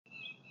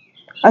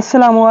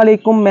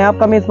अस्सलामुअलैकुम, मैं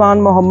आपका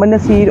मेज़बान मोहम्मद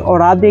नसीर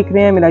और आप देख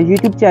रहे हैं मेरा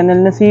YouTube channel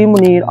Naseer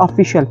Munir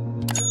official.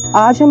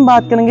 आज हम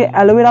बात करेंगे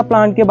एलोवेरा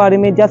प्लांट के बारे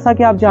में। जैसा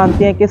कि आप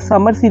जानते हैं कि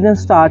समर सीज़न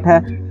स्टार्ट है,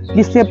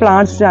 जिससे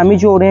प्लांट्स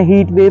डैमेज हो रहे हैं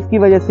हीट वेव की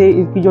वजह से।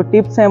 इनकी जो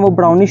टिप्स हैं वो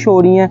ब्राउनिश हो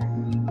रही हैं,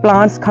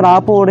 प्लांट्स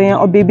ख़राब हो रहे हैं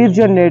और बेबीज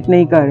जनरेट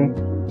नहीं कर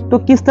रहे। तो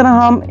किस तरह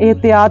हम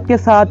एहतियात के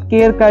साथ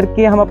केयर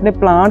करके हम अपने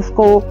प्लांट्स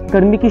को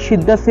गर्मी की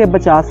शिद्दत से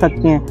बचा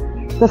सकते हैं।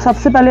 तो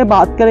सबसे पहले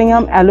बात करेंगे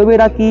हम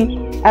एलोवेरा की।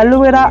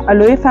 एलोवेरा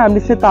अलोए फैमिली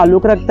से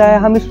ताल्लुक़ रखता है।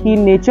 हम इसकी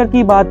नेचर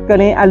की बात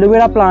करें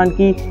एलोवेरा प्लांट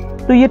की,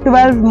 तो ये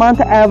 12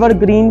 month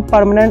evergreen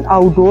permanent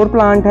outdoor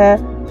plant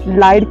है।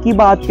 लाइट की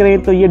बात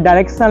करें तो ये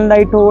डायरेक्ट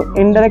सनलाइट हो,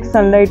 इनडायरेक्ट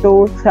सनलाइट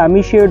हो,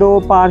 सेमी शेड हो,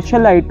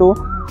 पार्शियल लाइट हो,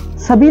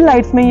 सभी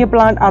लाइट्स में ये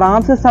प्लांट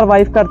आराम से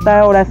सर्वाइव करता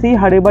है और ऐसे ही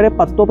हरे भरे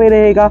पत्तों पे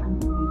रहेगा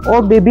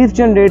और बेबीज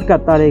जनरेट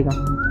करता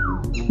रहेगा।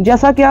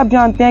 जैसा कि आप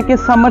जानते हैं कि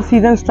समर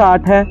सीज़न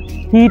स्टार्ट है,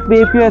 हीट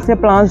वेव की वजह से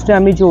प्लांट्स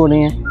डैमेज हो रहे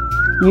हैं।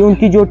 ये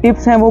उनकी जो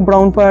टिप्स हैं वो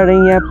ब्राउन पड़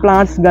रही हैं,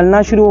 प्लांट्स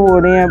गलना शुरू हो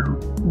रहे हैं,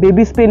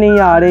 बेबीज़ पे नहीं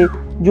आ रहे,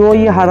 जो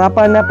ये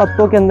हरापन है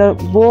पत्तों के अंदर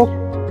वो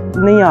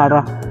नहीं आ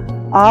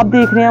रहा। आप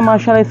देख रहे हैं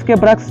माशाल्लाह इसके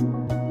ब्रक्स।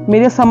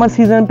 मेरे समर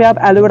सीज़न पे आप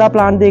एलोवेरा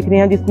प्लांट देख रहे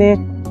हैं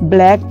जिसमें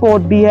ब्लैक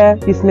पॉट भी है,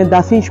 जिसमें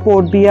 10 इंच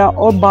पॉट भी है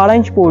और 12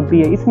 इंच पॉट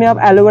भी है। इसमें आप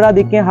एलोवेरा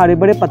देखें, हरे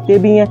बड़े पत्ते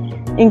भी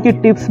हैं, इनकी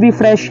टिप्स भी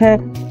फ्रेश हैं,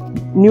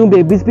 न्यू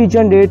बेबीज़ भी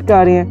जनरेट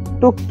कर रहे हैं।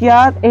 तो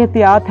क्या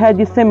एहतियात है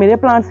जिससे मेरे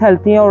प्लांट्स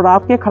हेल्थी हैं और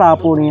आपके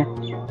ख़राब हो रहे हैं?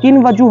 किन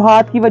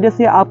वजूहात की वजह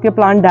से आपके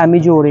प्लांट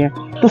डैमेज हो रहे हैं?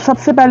 तो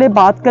सबसे पहले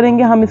बात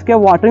करेंगे हम इसके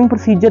वाटरिंग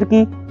प्रोसीजर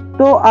की।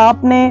 तो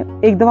आपने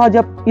एक दफ़ा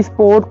जब इस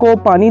पॉट को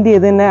पानी दे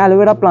देना है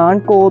एलोवेरा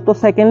प्लांट को, तो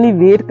सेकेंडली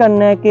वेट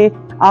करना है कि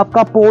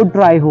आपका पॉट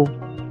ड्राई हो,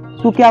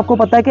 क्योंकि आपको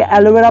पता है कि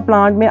एलोवेरा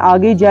प्लांट में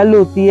आगे जेल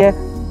होती है,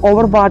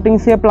 ओवर वाटरिंग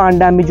से प्लांट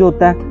डैमेज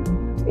होता है।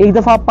 एक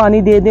दफ़ा आप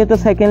पानी दे दें तो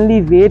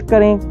सेकेंडली वेट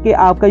करें कि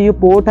आपका ये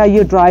पॉट है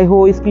ये ड्राई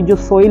हो, इसकी जो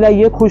सॉइल है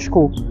ये खुश्क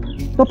हो,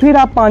 तो फिर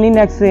आप पानी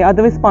नेक्स्ट से,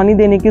 अदरवाइज पानी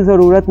देने की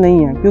ज़रूरत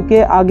नहीं है, क्योंकि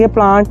आगे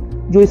प्लांट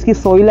जो इसकी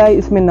सॉइल है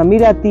इसमें नमी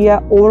रहती है,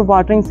 ओवर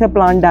वाटरिंग से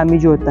प्लांट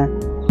डैमेज होता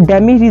है।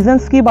 डैमेज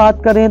रीजंस की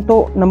बात करें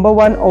तो नंबर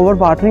 1 ओवर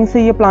वाटरिंग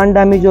से ये प्लांट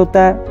डैमेज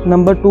होता है।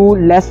 नंबर 2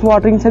 लेस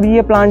वाटरिंग से भी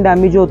ये प्लांट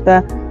डैमेज होता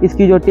है।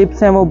 इसकी जो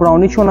टिप्स हैं वो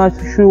ब्राउनिश होना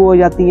शुरू हो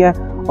जाती है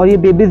और ये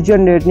बेबीज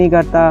जनरेट नहीं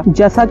करता।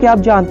 जैसा कि आप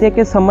जानते हैं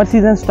कि समर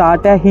सीजन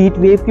स्टार्ट है, हीट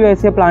वेव की वजह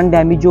से प्लांट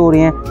डैमेज हो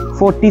रहे हैं।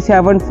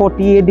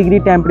 47-48 डिग्री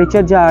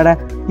टेम्परेचर जा रहा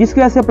है,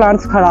 जिसकी वजह से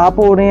प्लांट्स ख़राब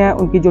हो रहे हैं,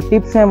 उनकी जो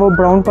टिप्स हैं वो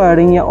ब्राउन पड़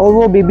रही हैं और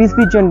वो बेबीज़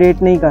भी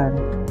जनरेट नहीं कर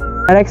रहे।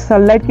 डायरेक्ट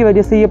सनलाइट की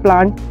वजह से ये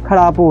प्लांट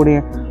ख़राब हो रहे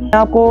हैं। मैं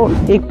आपको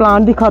एक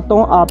प्लांट दिखाता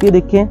हूँ, आप ये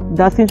देखें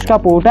 10 इंच का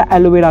पॉट है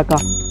एलोवेरा का,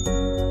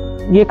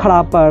 ये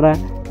ख़राब पड़ रहा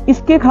है।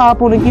 इसके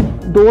ख़राब होने की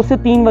 2 से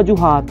 3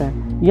 वजूहात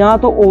हैं। या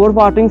तो ओवर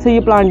वाटरिंग से ये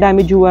प्लांट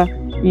डैमेज हुआ है,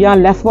 या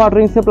लेस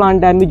वाटरिंग से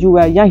प्लांट डैमेज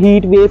हुआ है, या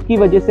हीट वेव की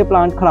वजह से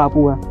प्लांट ख़राब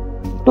हुआ है।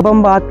 तो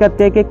हम बात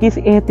करते हैं कि किस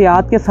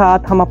एहतियात के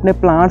साथ हम अपने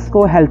प्लांट्स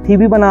को हेल्थी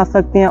भी बना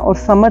सकते हैं और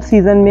समर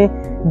सीज़न में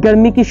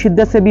गर्मी की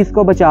शिद्दत से भी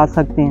इसको बचा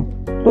सकते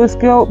हैं। तो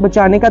इसको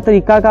बचाने का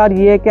तरीकाकार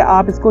ये है कि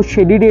आप इसको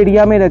शेडेड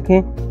एरिया में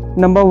रखें।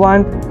 नंबर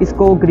 1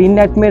 इसको ग्रीन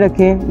नेट में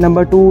रखें।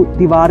 नंबर 2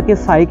 दीवार के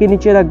साए के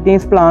नीचे रख दें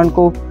इस प्लांट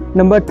को।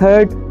 नंबर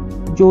 3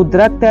 जो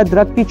दरख्त है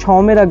दरख्त की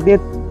छाँव में रख दें,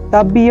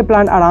 तब भी ये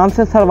प्लांट आराम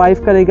से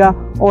सर्वाइव करेगा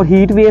और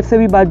हीट वेव से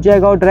भी बच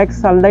जाएगा और डायरेक्ट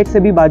सनलाइट से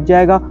भी बच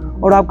जाएगा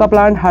और आपका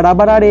प्लांट हरा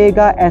भरा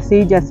रहेगा, ऐसे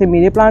ही जैसे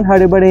मेरे प्लांट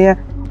हरे भरे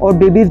हैं और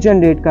बेबीज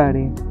जनरेट कर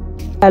रहे हैं।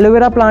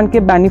 एलोवेरा प्लांट के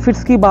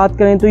बेनिफिट्स की बात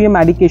करें तो ये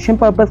मेडिकेशन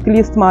पर्पस के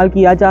लिए इस्तेमाल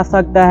किया जा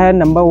सकता है।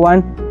 नंबर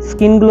 1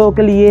 स्किन ग्लो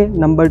के लिए,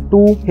 नंबर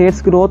 2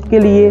 हेयर्स ग्रोथ के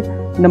लिए,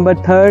 नंबर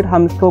 3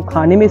 हम इसको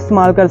खाने में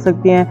इस्तेमाल कर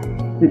सकते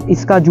हैं,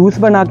 इसका जूस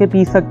बना के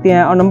पी सकते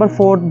हैं, और नंबर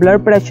 4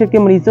 ब्लड प्रेशर के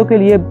मरीज़ों के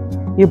लिए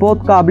ये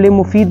बहुत काबिल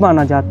मुफीद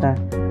माना जाता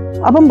है।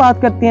 अब हम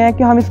बात करते हैं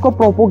कि हम इसको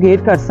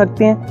प्रोपोगेट कर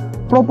सकते हैं।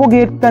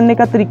 प्रोपोगेट करने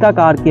का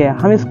तरीकाकार क्या है?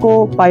 हम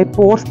इसको बाय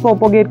पोर्स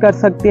प्रोपोगेट कर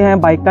सकते हैं,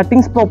 बाय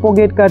कटिंग्स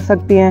प्रोपोगेट कर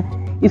सकते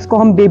हैं, इसको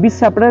हम बेबी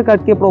सेपरेट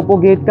करके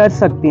प्रोपोगेट कर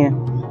सकते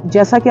हैं।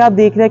 जैसा कि आप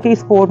देख रहे हैं कि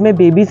इस पॉट में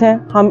बेबीज़ हैं,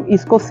 हम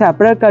इसको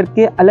सेपरेट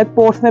करके अलग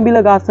पॉट्स में भी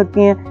लगा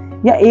सकते हैं,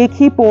 या एक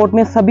ही पॉट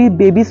में सभी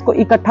बेबीज़ को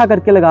इकट्ठा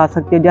करके लगा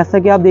सकते हैं। जैसा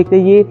कि आप देख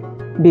रहे हैं ये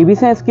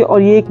बेबीज़ हैं इसके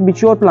और ये एक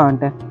मैच्योर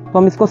प्लांट है, तो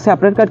हम इसको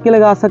सेपरेट करके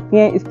लगा सकते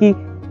हैं। इसकी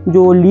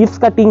जो लीव्स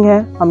कटिंग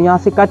है हम यहाँ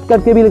से कट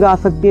करके भी लगा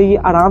सकते हैं, ये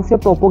आराम से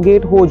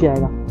प्रोपोगेट हो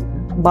जाएगा।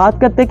 बात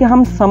करते हैं कि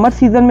हम समर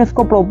सीज़न में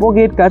इसको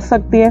प्रोपोगेट कर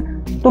सकते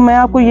हैं, तो मैं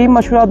आपको यही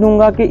मशवरा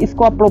दूंगा कि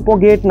इसको आप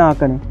प्रोपोगेट ना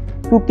करें,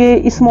 क्योंकि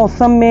इस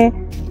मौसम में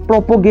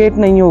प्रोपोगेट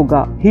नहीं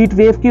होगा। हीट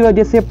वेव की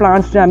वजह से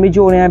प्लांट्स डैमेज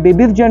हो रहे हैं,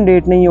 बेबीज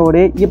जनरेट नहीं हो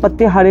रहे, ये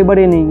पत्ते हरे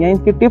भरे नहीं हैं,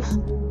 इनकी टिप्स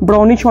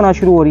ब्राउनिश होना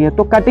शुरू हो रही है,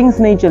 तो कटिंग्स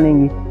नहीं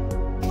चलेंगी।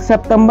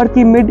 सितंबर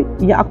की मिड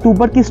या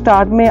अक्टूबर की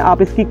स्टार्ट में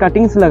आप इसकी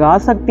कटिंग्स लगा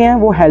सकते हैं,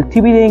 वो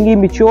हेल्थी भी रहेंगी,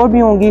 मैच्योर भी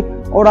होंगी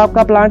और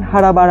आपका प्लांट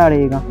हरा भरा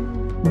रहेगा।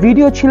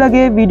 वीडियो अच्छी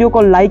लगे वीडियो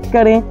को लाइक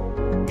करें,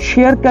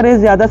 शेयर करें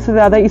ज़्यादा से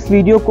ज़्यादा इस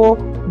वीडियो को।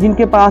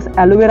 जिनके पास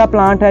एलोवेरा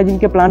प्लांट है,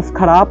 जिनके प्लांट्स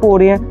ख़राब हो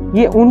रहे हैं,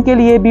 ये उनके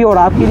लिए भी और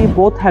आपके लिए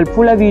बहुत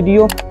हेल्पफुल है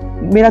वीडियो।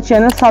 मेरा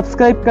चैनल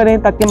सब्सक्राइब करें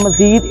ताकि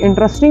मज़ीद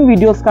इंटरेस्टिंग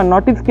वीडियोस का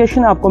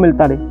नोटिफिकेशन आपको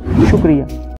मिलता रहे। शुक्रिया।